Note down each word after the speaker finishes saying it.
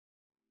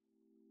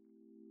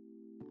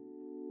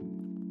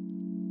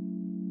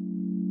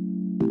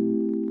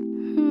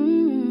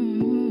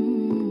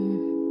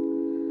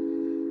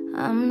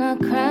I'm not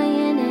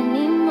crying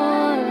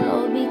anymore,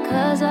 oh,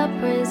 because I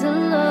praise the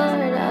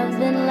Lord. I've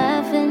been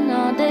laughing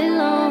all day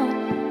long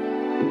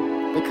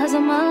because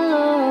of my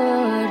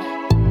Lord.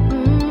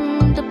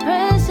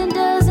 Depression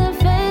doesn't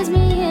faze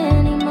me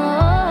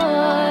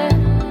anymore.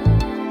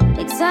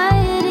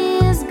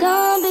 Anxiety is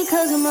gone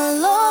because of my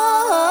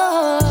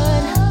Lord.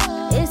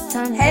 It's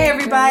time. Hey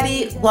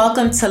everybody,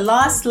 welcome to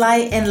Lost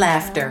Light and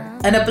Laughter,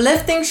 an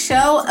uplifting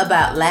show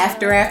about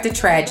laughter after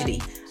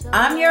tragedy.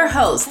 I'm your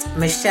host,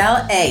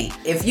 Michelle A.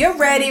 If you're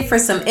ready for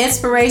some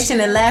inspiration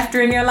and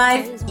laughter in your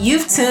life,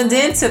 you've tuned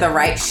in to the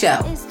right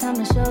show. It's time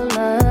to show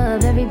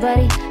love,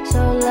 everybody.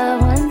 Show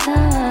love one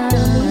time.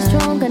 Feel me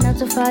strong enough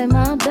to fight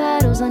my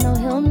battles. I know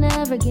he'll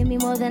never give me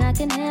more than I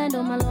can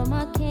handle. My Lord,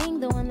 my King,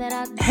 the one that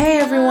I... Hey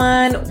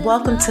everyone,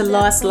 welcome to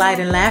Lost Light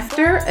and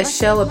Laughter, a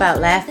show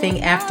about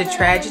laughing after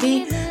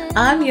tragedy.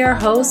 I'm your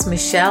host,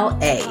 Michelle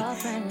A.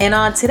 And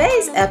on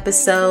today's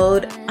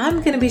episode,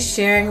 I'm going to be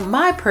sharing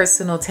my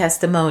personal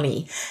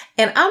testimony.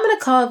 And I'm going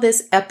to call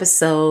this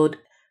episode,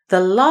 The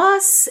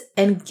Loss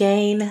and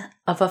Gain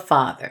of a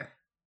Father.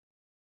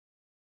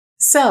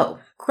 So,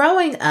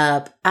 growing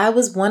up, I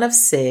was one of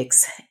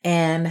 6,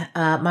 and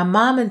my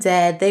mom and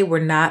dad, they were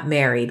not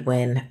married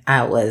when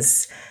I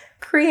was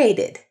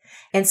created.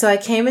 And so I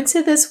came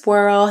into this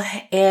world,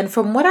 and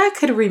from what I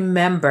could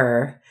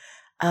remember,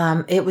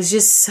 it was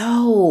just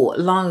so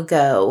long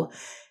ago.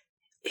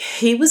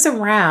 He was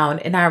around,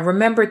 and I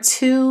remember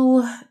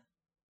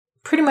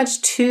pretty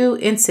much two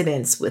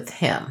incidents with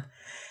him.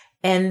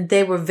 And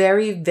they were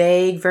very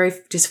vague, very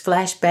just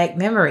flashback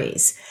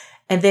memories.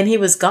 And then he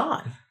was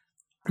gone.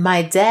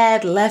 My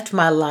dad left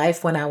my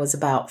life when I was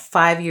about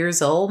 5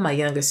 years old. My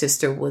younger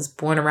sister was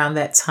born around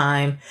that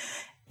time.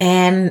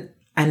 And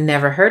I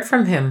never heard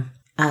from him.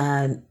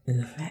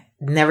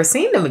 Never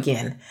seen him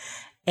again.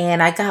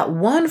 And I got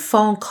one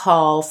phone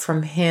call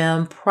from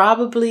him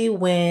probably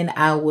when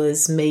I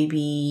was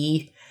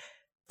maybe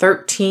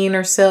 13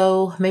 or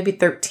so, maybe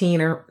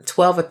 13 or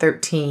 12 or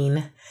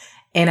 13.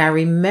 And I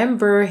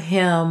remember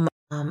him,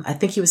 I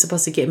think he was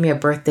supposed to get me a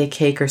birthday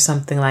cake or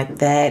something like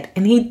that.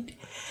 And he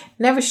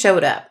never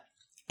showed up.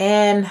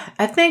 And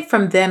I think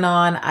from then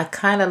on, I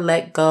kind of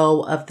let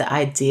go of the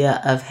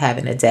idea of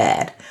having a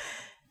dad.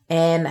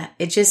 And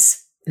it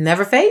just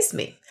never fazed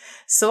me.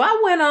 So I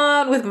went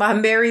on with my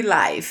merry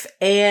life,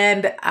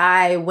 and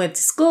I went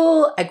to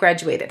school. I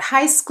graduated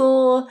high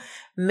school,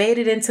 made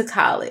it into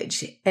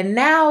college, and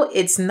now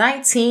it's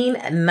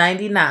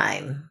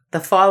 1999, the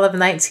fall of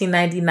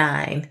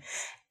 1999.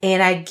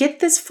 And I get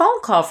this phone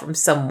call from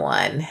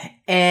someone,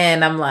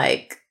 and I'm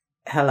like,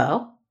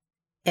 hello?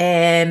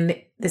 And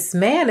this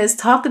man is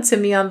talking to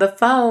me on the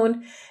phone,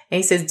 and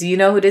he says, do you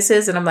know who this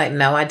is? And I'm like,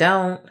 no, I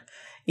don't.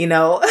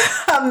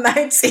 I'm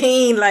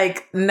 19.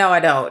 Like, no, I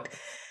don't.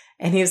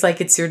 And he was like,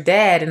 it's your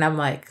dad. And I'm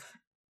like,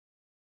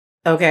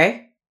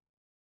 okay,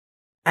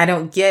 I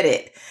don't get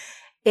it.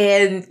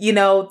 And,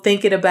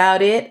 thinking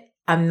about it,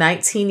 I'm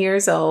 19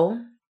 years old.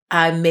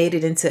 I made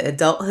it into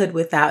adulthood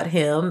without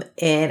him.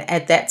 And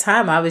at that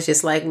time, I was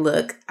just like,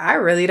 look, I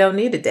really don't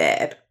need a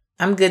dad.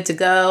 I'm good to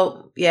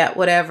go. Yeah,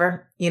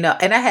 whatever, And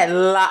I had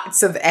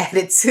lots of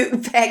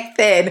attitude back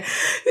then.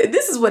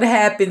 This is what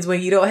happens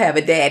when you don't have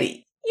a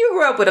daddy. You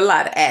grew up with a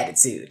lot of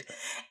attitude.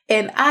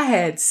 And I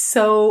had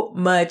so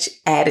much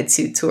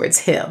attitude towards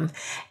him.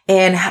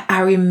 And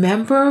I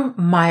remember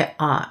my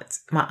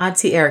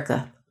Auntie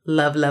Erica,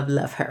 love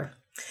her.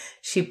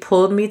 She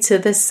pulled me to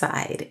the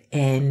side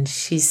and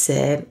she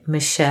said,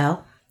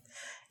 Michelle,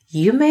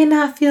 you may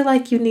not feel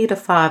like you need a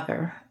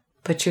father,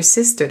 but your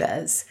sister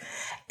does.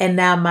 And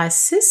now my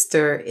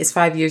sister is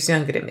 5 years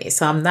younger than me.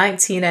 So I'm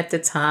 19 at the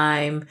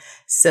time.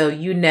 So,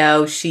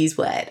 she's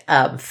what,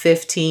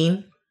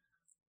 15.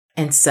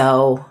 And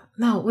so...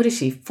 No, what is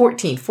she?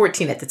 14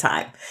 at the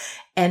time.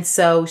 And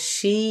so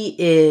she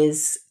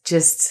is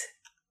just,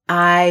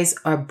 eyes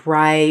are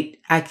bright.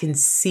 I can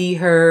see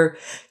her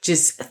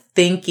just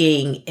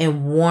thinking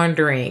and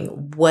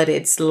wondering what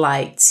it's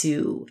like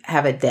to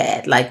have a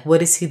dad. Like,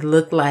 what does he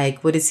look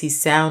like? What does he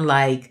sound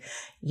like?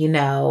 And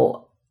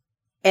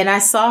I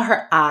saw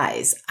her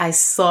eyes. I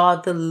saw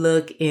the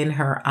look in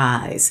her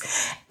eyes.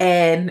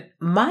 And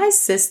my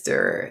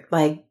sister,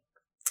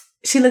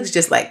 she looks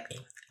just like me.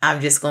 I'm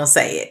just going to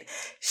say it.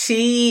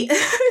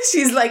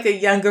 She's like a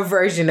younger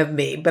version of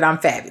me, but I'm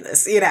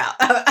fabulous.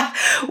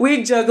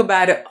 We joke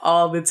about it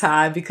all the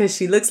time because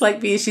she looks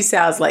like me and she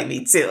sounds like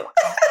me too.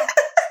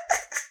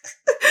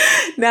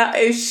 Now,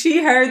 if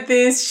she heard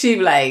this, she'd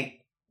be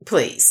like,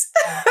 please.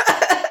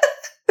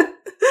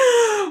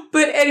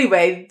 But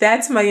anyway,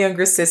 that's my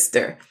younger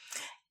sister.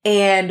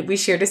 And we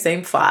share the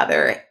same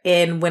father.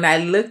 And when I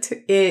looked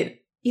I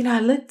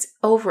looked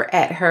over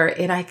at her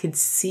and I could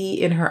see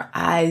in her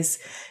eyes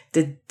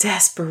the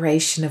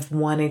desperation of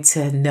wanting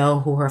to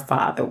know who her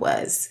father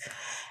was.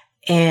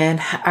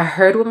 And I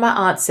heard what my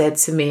aunt said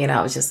to me, and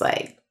I was just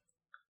like,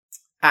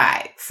 all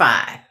right,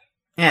 fine.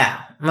 Yeah,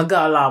 I'm going to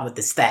go along with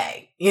this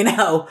thing. It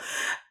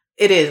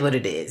is what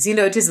it is.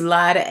 Just a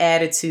lot of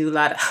attitude, a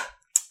lot of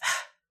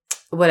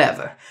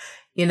whatever,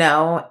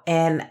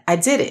 and I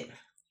did it.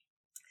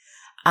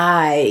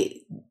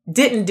 I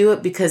didn't do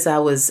it because I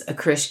was a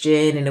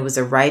Christian and it was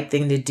the right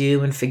thing to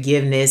do and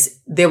forgiveness.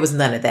 There was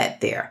none of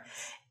that there.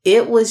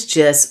 It was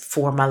just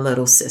for my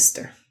little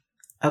sister.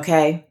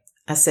 Okay.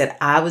 I said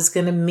I was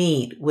going to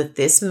meet with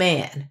this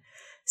man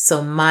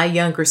so my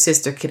younger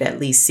sister could at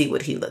least see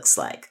what he looks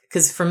like.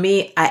 Because for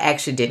me, I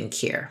actually didn't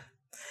care.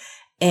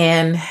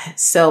 And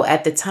so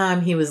at the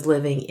time he was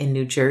living in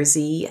New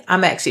Jersey.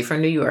 I'm actually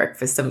from New York,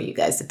 for some of you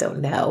guys that don't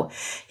know.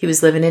 He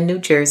was living in New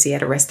Jersey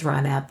at a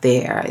restaurant out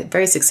there, a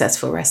very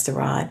successful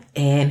restaurant.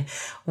 And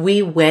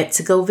we went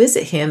to go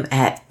visit him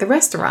at the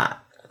restaurant.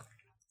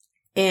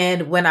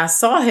 And when I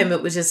saw him,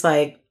 it was just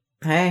like,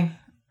 hey,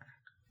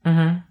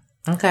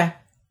 okay.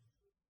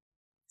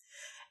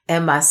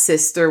 And my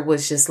sister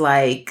was just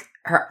like,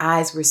 her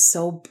eyes were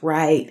so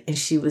bright and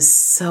she was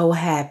so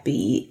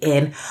happy.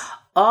 And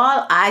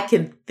all I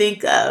can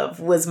think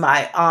of was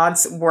my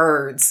aunt's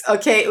words.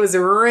 Okay, it was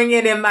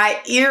ringing in my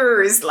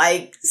ears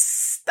like,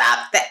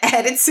 stop the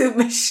attitude,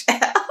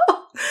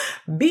 Michelle.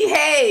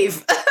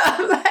 Behave.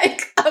 I'm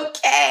like,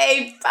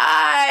 okay,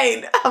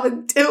 fine. I'm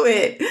going to do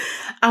it.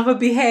 I'm going to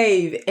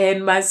behave.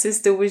 And my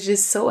sister was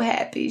just so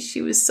happy.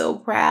 She was so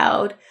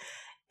proud.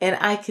 And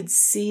I could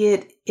see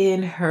it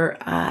in her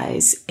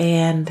eyes.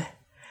 And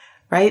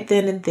right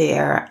then and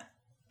there,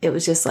 it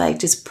was just like,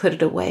 just put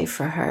it away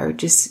for her.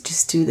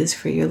 Just do this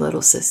for your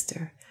little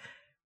sister.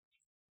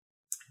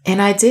 And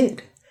I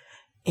did.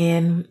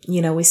 And,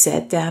 we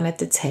sat down at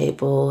the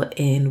table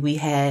and we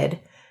had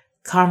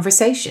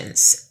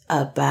conversations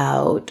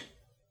about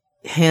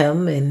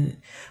him and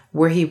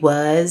where he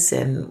was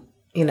and,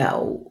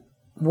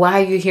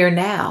 why are you here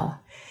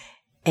now?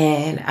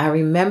 And I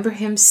remember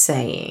him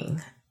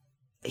saying,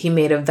 he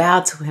made a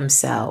vow to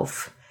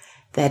himself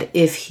that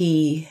if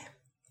he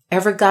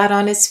ever got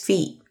on his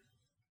feet,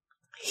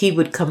 he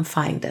would come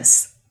find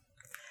us.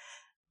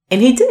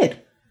 And he did.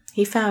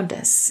 He found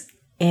us.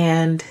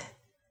 And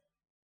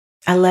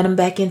I let him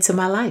back into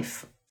my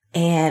life.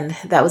 And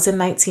that was in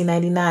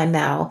 1999.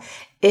 Now,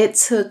 it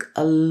took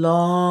a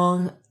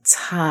long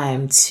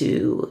time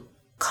to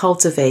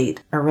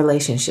cultivate a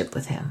relationship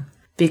with him.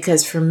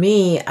 Because for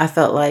me, I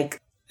felt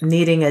like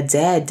needing a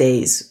dad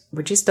days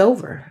were just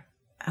over.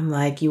 I'm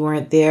like, you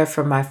weren't there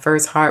for my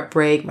first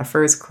heartbreak, my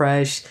first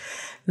crush.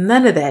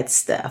 None of that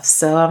stuff.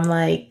 So I'm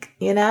like,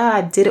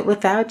 I did it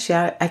without you.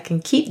 I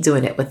can keep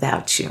doing it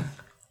without you.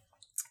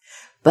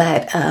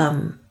 But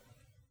I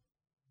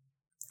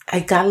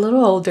got a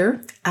little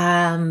older.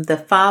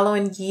 The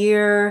following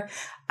year,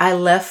 I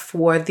left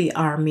for the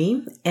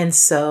Army. And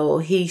so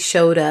he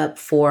showed up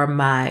for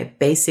my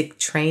basic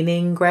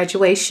training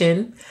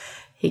graduation.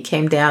 He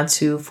came down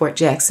to Fort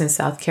Jackson,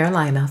 South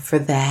Carolina for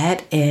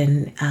that.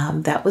 And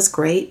that was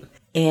great.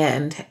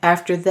 And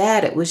after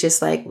that, it was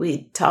just like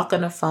we'd talk on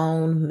the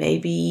phone,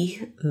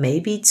 maybe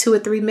 2 or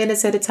 3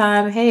 minutes at a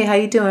time. Hey, how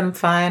you doing? I'm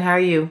fine. How are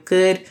you?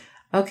 Good.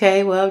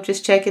 Okay, well,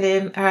 just checking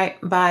in. All right,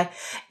 bye.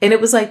 And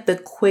it was like the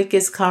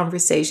quickest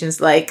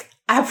conversations. Like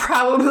I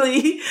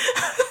probably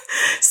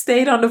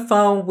stayed on the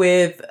phone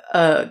with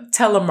a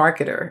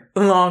telemarketer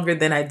longer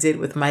than I did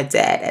with my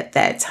dad at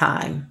that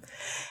time.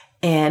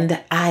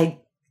 And I,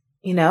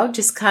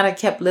 just kind of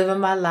kept living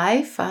my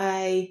life.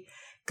 I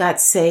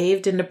got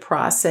saved in the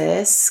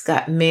process,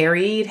 got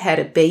married, had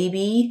a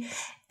baby,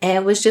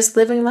 and was just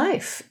living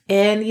life.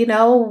 And,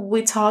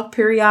 we talked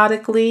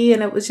periodically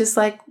and it was just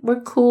like,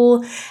 we're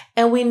cool.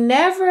 And we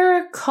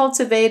never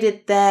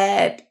cultivated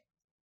that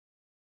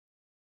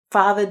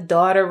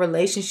father-daughter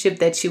relationship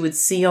that you would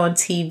see on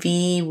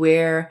TV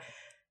where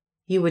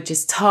you would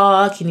just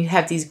talk and you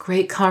have these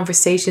great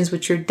conversations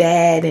with your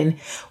dad. And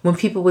when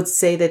people would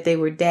say that they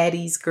were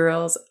daddy's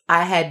girls,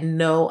 I had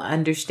no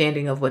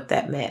understanding of what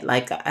that meant.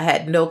 Like I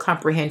had no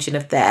comprehension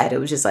of that. It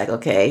was just like,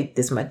 okay,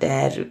 this is my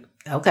dad.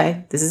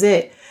 Okay, this is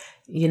it.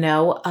 And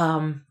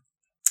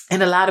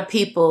a lot of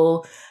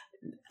people,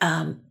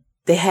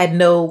 they had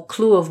no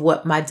clue of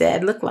what my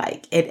dad looked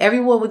like. And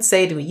everyone would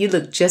say to me, you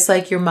look just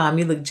like your mom.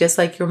 You look just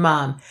like your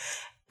mom.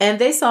 And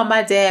they saw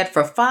my dad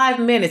for 5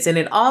 minutes. And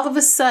then all of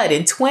a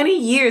sudden, 20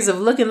 years of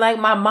looking like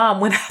my mom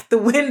went out the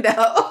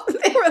window.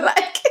 They were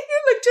like,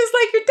 you look just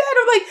like your dad.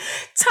 I'm like,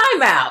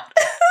 time out.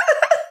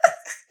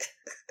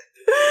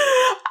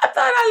 I thought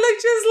I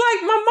looked just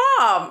like my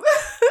mom.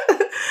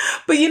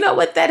 But you know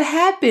what? That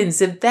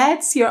happens. If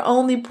that's your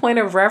only point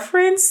of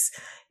reference,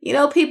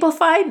 people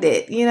find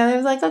it.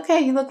 They're like,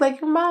 okay, you look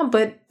like your mom.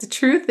 But the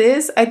truth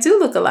is, I do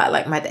look a lot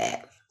like my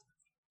dad.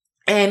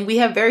 And we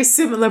have very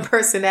similar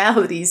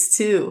personalities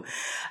too.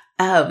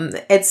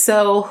 And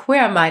so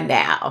where am I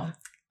now?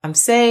 I'm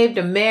saved,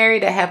 I'm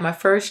married, I have my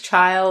first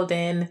child.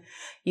 And,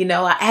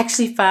 I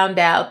actually found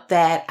out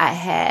that I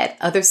had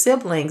other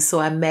siblings.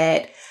 So I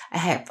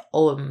have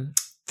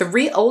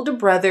 3 older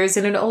brothers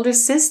and an older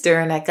sister.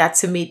 And I got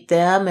to meet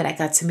them and I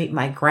got to meet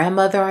my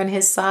grandmother on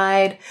his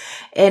side.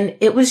 And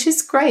it was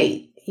just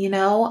great.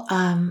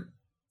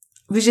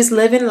 Was just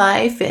living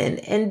life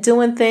and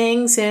doing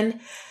things. And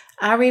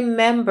I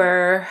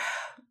remember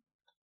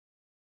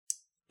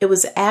it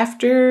was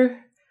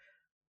after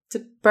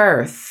the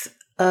birth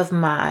of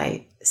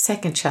my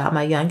second child,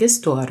 my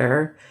youngest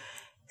daughter,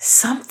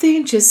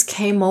 something just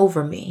came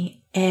over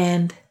me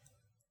and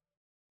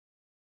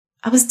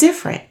I was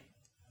different.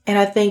 And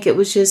I think it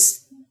was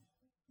just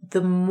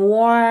the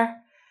more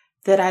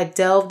that I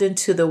delved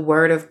into the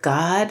Word of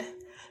God,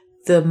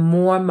 the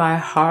more my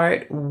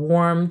heart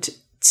warmed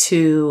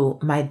to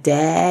my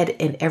dad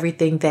and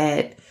everything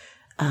that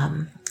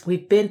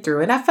we've been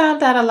through. And I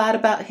found out a lot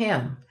about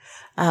him.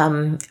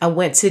 I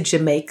went to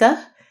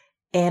Jamaica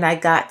and I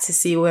got to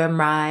see where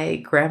my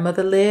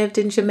grandmother lived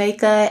in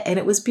Jamaica. And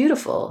it was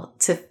beautiful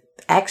to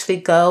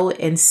actually go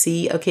and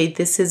see, okay,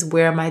 this is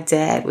where my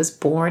dad was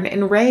born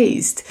and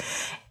raised.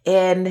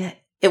 And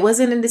it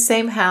wasn't in the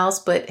same house,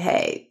 but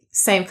hey,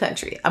 same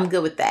country. I'm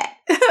good with that.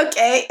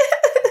 Okay.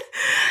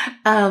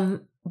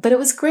 But it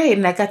was great.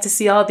 And I got to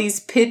see all these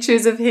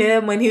pictures of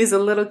him when he was a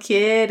little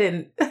kid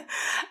and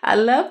I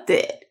loved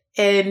it.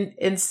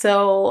 And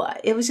so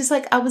it was just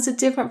like I was a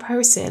different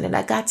person and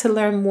I got to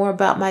learn more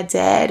about my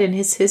dad and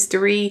his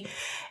history.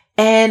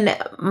 And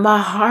my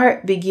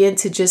heart began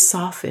to just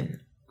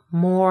soften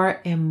more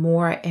and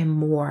more and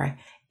more.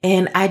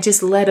 And I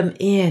just let him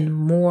in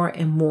more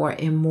and more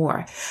and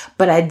more.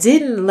 But I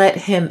didn't let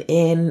him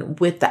in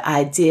with the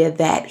idea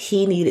that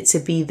he needed to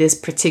be this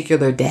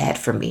particular dad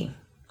for me.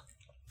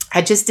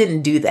 I just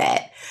didn't do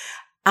that.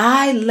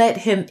 I let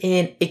him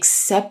in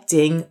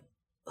accepting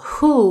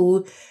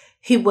who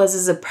he was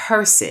as a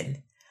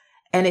person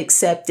and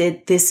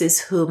accepted this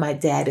is who my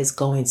dad is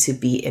going to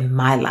be in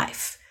my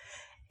life.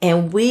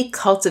 And we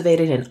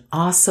cultivated an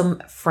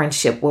awesome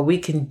friendship where we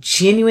can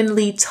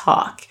genuinely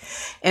talk.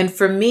 And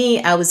for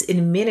me, I was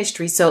in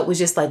ministry. So it was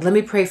just like, let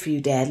me pray for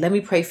you, Dad. Let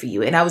me pray for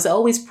you. And I was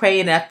always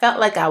praying. And I felt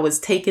like I was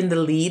taking the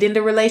lead in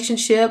the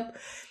relationship.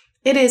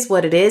 It is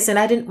what it is. And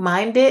I didn't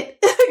mind it.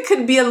 It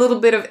could be a little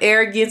bit of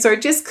arrogance or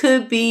it just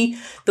could be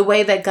the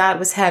way that God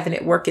was having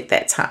it work at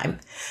that time.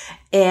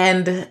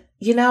 And, and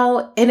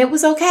it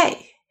was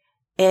okay.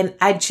 And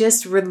I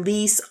just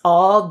released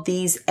all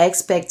these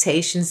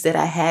expectations that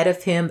I had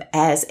of him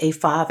as a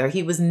father.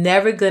 He was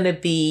never going to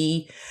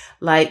be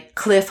like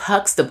Cliff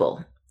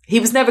Huxtable. He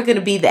was never going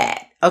to be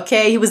that.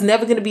 Okay. He was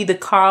never going to be the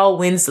Carl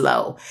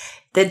Winslow.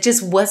 That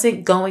just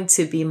wasn't going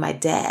to be my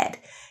dad.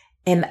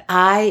 And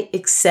I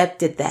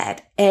accepted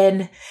that.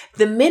 And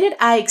the minute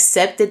I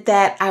accepted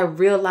that, I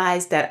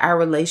realized that our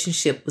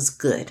relationship was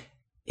good.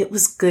 It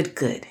was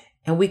good.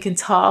 And we can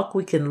talk,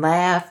 we can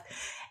laugh,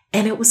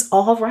 and it was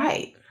all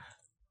right.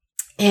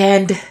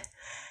 And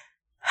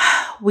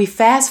we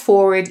fast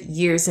forward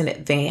years in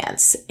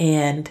advance,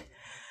 and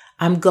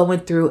I'm going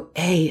through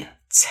a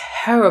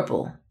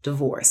terrible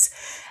divorce.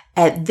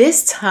 At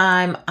this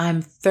time,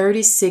 I'm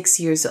 36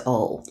 years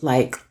old.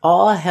 Like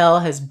all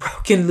hell has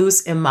broken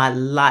loose in my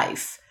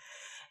life.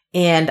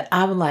 And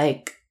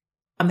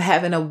I'm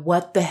having a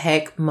what the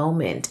heck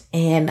moment.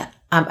 And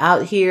I'm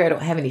out here. I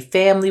don't have any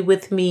family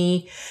with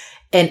me.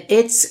 And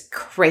it's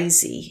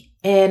crazy.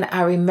 And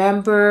I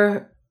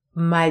remember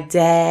my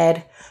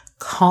dad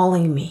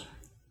calling me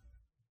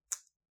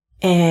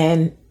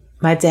and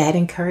my dad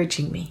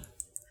encouraging me.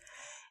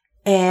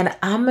 And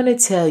I'm going to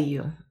tell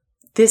you,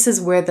 this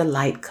is where the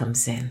light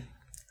comes in.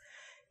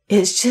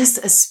 It's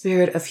just a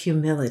spirit of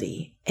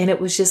humility. And it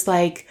was just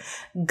like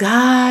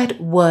God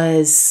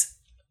was,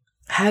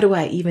 how do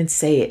I even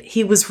say it?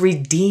 He was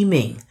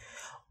redeeming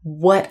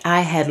what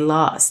I had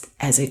lost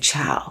as a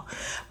child.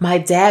 My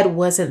dad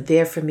wasn't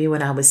there for me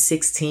when I was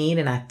 16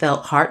 and I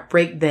felt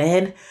heartbreak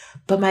then,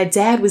 but my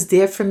dad was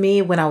there for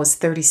me when I was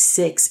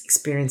 36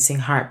 experiencing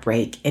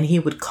heartbreak, and he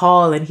would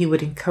call and he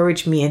would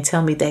encourage me and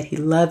tell me that he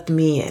loved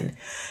me. And,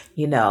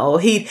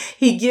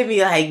 he'd give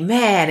me like,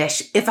 man,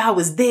 if I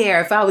was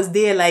there,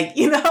 like,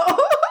 he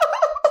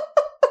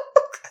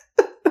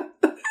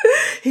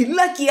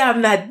lucky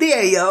I'm not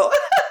there, yo.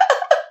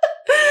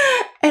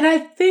 And I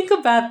think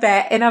about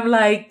that and I'm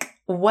like,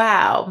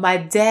 wow, my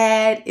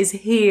dad is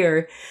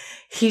here.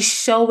 He's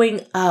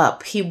showing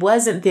up. He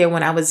wasn't there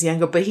when I was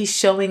younger, but he's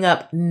showing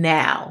up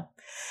now.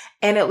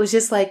 And it was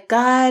just like,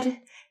 God,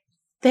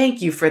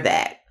 thank you for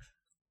that.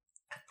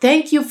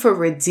 Thank you for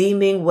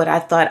redeeming what I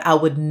thought I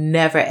would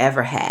never,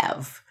 ever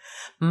have.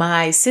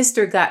 My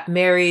sister got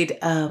married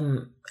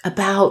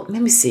about,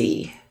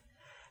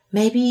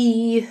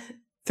 maybe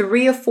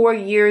 3 or 4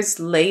 years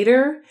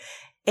later.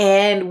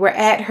 And we're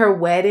at her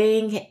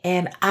wedding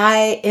and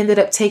I ended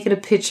up taking a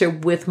picture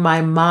with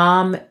my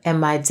mom and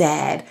my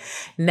dad.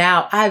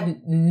 Now,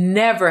 I've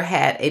never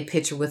had a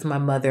picture with my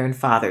mother and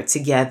father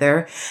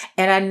together.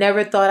 And I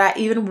never thought I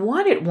even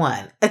wanted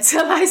one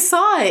until I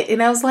saw it.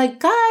 And I was like,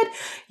 God,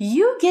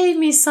 you gave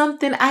me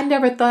something I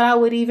never thought I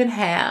would even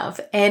have.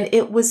 And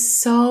it was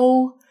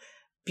so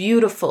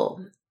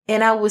beautiful.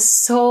 And I was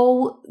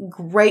so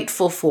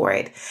grateful for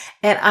it.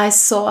 And I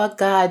saw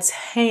God's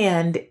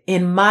hand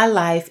in my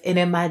life and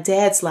in my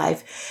dad's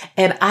life.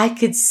 And I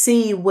could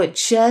see what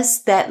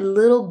just that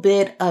little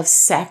bit of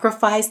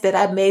sacrifice that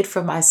I made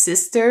for my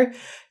sister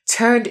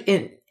turned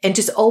in and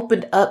just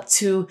opened up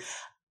to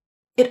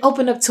it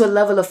opened up to a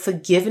level of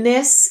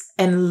forgiveness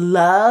and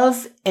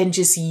love and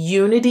just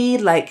unity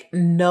like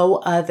no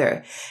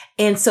other.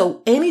 And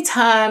so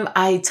anytime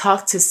I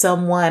talk to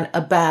someone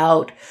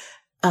about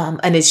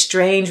an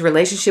estranged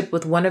relationship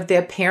with one of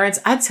their parents,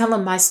 I tell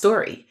them my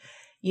story,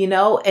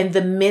 and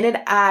the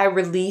minute I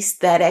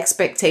released that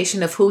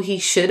expectation of who he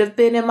should have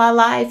been in my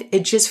life,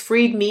 it just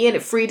freed me and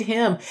it freed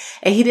him.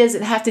 And he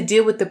doesn't have to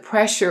deal with the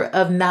pressure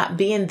of not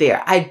being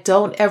there. I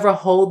don't ever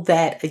hold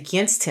that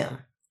against him.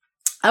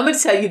 I'm going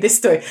to tell you this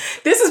story.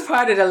 This is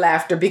part of the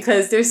laughter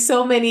because there's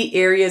so many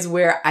areas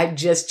where I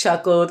just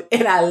chuckled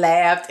and I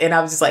laughed and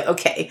I was just like,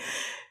 okay,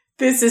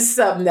 this is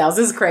something else.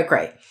 This is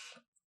cray.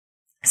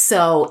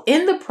 So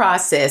in the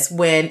process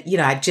when,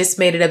 I just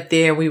made it up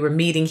there, we were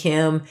meeting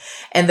him.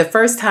 And the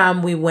first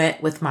time we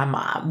went with my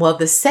mom. Well,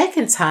 the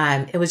second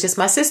time it was just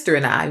my sister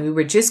and I. We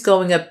were just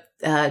going up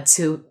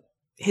to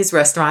his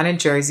restaurant in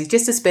Jersey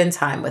just to spend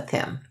time with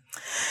him.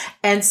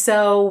 And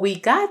so we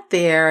got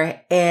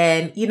there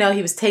and,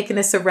 he was taking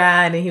us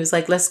around and he was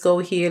like, let's go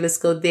here, let's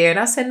go there. And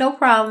I said, no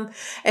problem.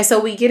 And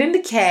so we get in the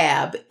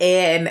cab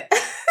and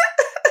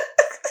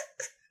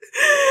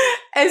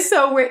and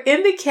so we're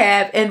in the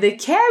cab and the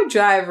cab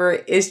driver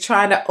is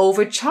trying to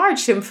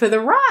overcharge him for the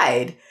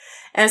ride.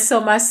 And so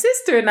my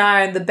sister and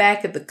I are in the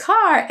back of the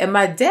car and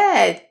my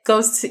dad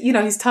goes to,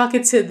 he's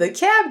talking to the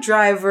cab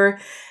driver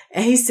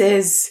and he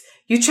says,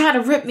 you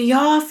trying to rip me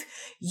off?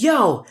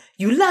 Yo,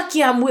 you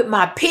lucky I'm with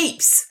my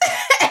peeps.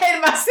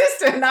 And my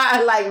sister and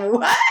I are like,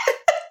 what?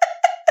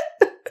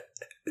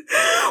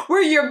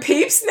 We're your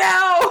peeps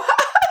now?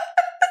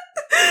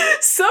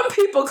 Some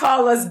people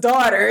call us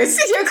daughters.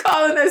 You're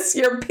calling us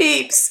your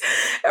peeps.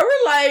 And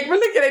we're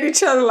looking at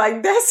each other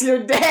like, that's your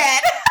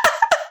dad.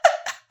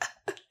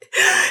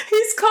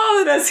 He's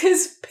calling us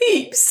his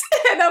peeps.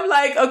 And I'm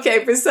like,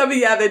 okay, for some of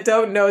y'all that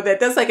don't know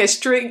that's like a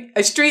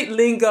street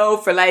lingo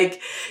for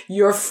like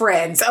your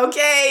friends.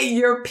 Okay.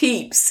 Your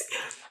peeps.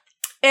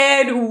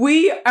 And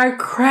we are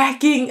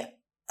cracking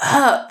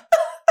up.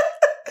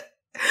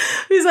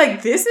 He's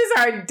like, this is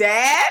our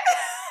dad.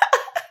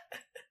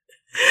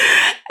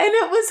 And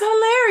it was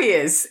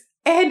hilarious.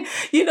 And,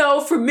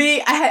 for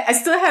me, I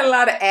still had a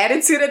lot of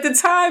attitude at the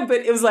time, but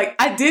it was like,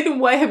 I didn't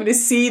want him to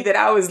see that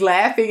I was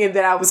laughing and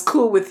that I was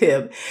cool with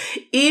him,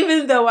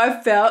 even though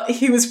I felt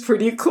he was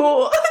pretty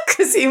cool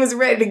because he was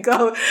ready to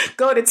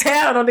go to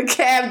town on the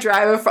cab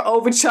driver for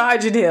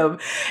overcharging him.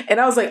 And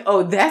I was like,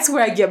 oh, that's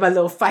where I get my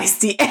little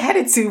feisty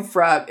attitude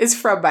from. It's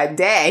from my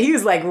dad. He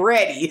was like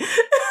ready.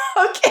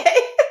 Okay.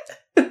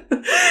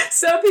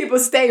 Some people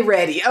stay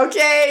ready,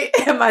 okay?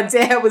 And my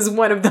dad was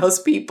one of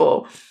those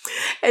people.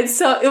 And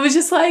so it was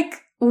just like,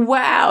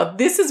 wow,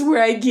 this is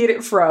where I get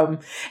it from.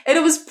 And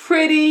it was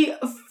pretty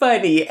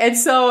funny. And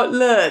so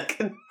look,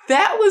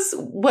 that was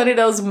one of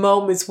those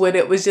moments when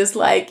it was just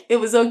like, it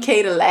was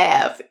okay to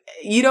laugh.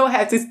 You don't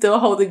have to still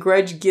hold a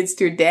grudge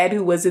against your dad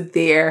who wasn't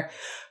there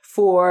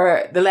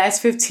for the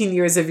last 15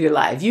 years of your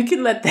life. You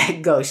can let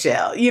that go,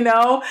 Shell,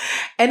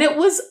 And it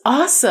was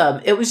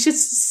awesome. It was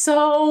just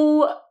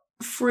so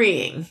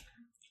freeing.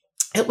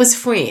 It was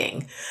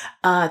freeing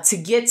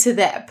to get to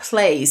that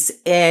place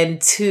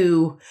and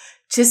to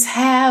just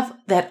have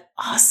that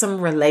awesome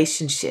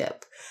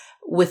relationship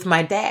with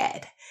my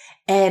dad.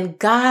 And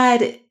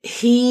God,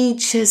 he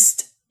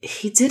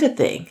did a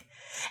thing.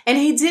 And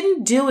he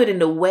didn't do it in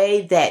a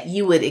way that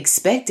you would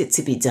expect it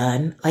to be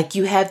done. Like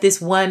you have this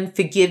one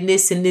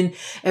forgiveness and then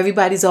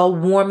everybody's all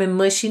warm and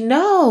mushy.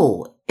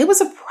 No, it was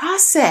a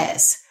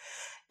process.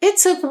 It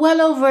took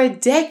well over a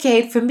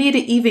decade for me to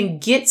even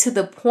get to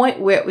the point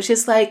where it was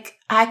just like,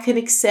 I can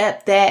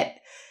accept that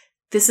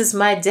this is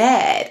my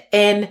dad.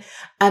 And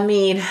I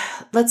mean,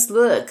 let's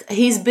look.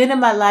 He's been in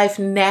my life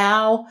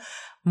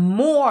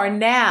more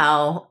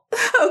now,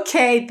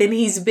 okay, than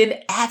he's been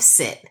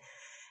absent.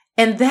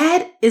 And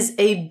that is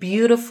a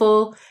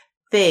beautiful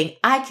thing.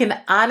 I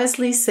can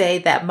honestly say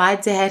that my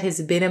dad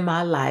has been in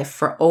my life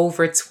for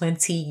over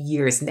 20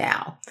 years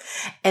now.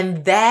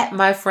 And that,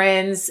 my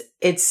friends,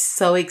 it's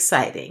so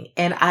exciting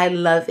and I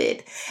love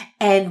it.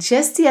 And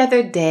just the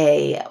other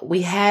day,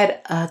 we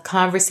had a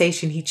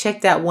conversation. He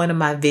checked out one of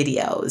my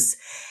videos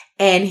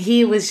and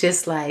he was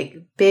just like,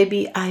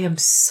 baby, I am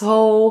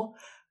so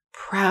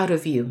proud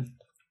of you.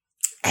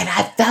 And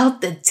I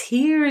felt the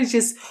tears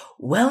just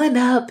welling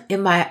up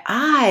in my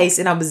eyes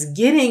and I was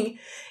getting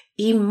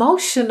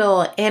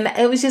emotional. And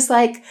it was just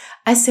like,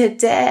 I said,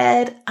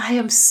 Dad, I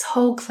am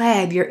so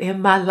glad you're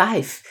in my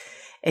life.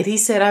 And he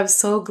said, I'm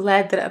so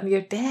glad that I'm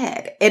your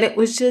dad. And it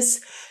was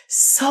just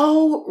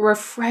so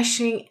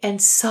refreshing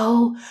and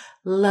so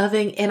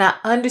loving. And I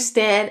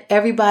understand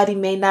everybody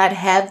may not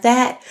have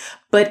that,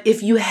 but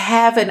if you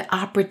have an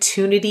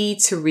opportunity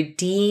to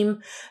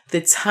redeem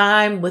the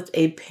time with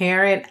a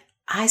parent,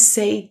 I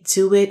say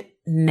do it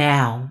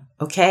now.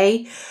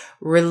 Okay.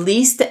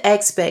 Release the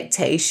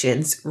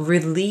expectations,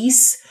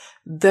 release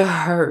the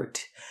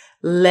hurt.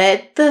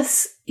 Let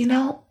this,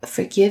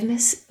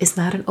 forgiveness is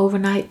not an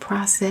overnight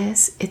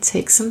process. It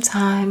takes some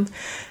time.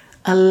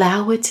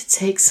 Allow it to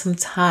take some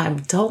time.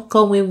 Don't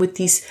go in with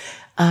these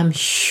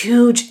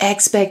huge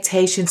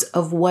expectations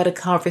of what a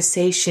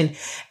conversation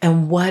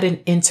and what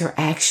an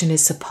interaction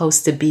is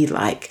supposed to be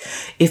like.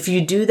 If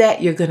you do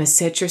that, you're going to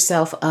set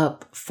yourself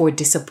up for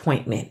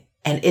disappointment,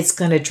 and it's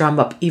going to drum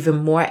up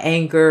even more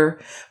anger,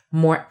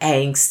 more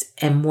angst,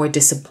 and more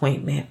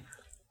disappointment.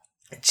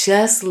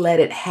 Just let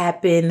it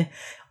happen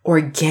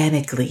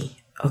organically,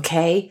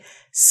 okay?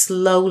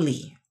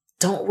 Slowly.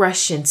 Don't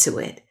rush into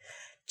it.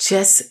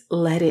 Just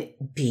let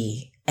it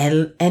be.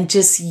 And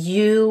just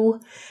you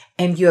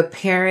and your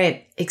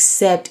parent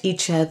accept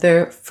each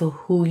other for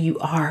who you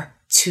are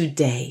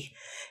today,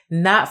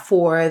 not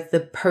for the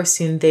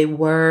person they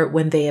were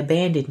when they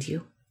abandoned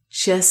you.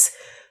 Just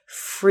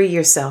free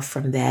yourself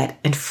from that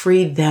and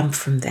free them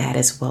from that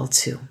as well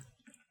too.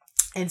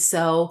 And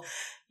so,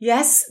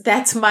 yes,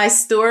 that's my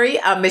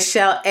story. I'm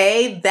Michelle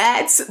A.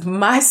 That's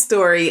my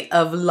story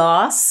of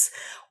loss,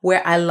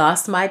 where I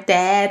lost my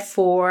dad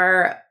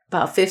for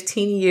about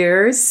 15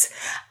 years.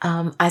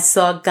 I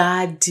saw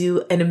God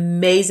do an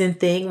amazing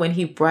thing when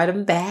he brought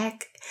him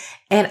back.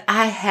 And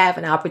I have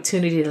an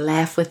opportunity to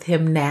laugh with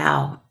him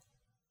now.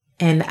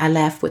 And I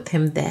laughed with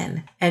him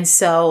then. And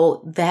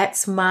so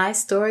that's my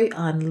story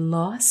on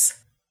loss,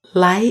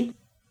 light,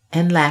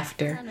 and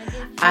laughter.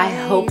 I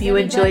hope you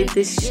enjoyed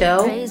this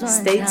show.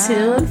 Stay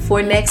tuned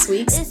for next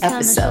week's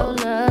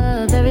episode.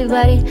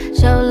 Everybody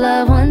show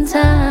love one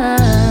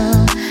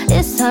time.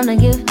 It's time to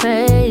give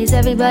praise.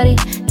 Everybody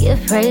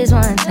give praise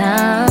one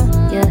time.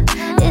 Yeah,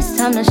 it's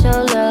time to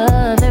show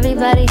love.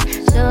 Everybody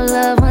show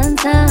love one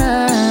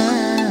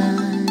time.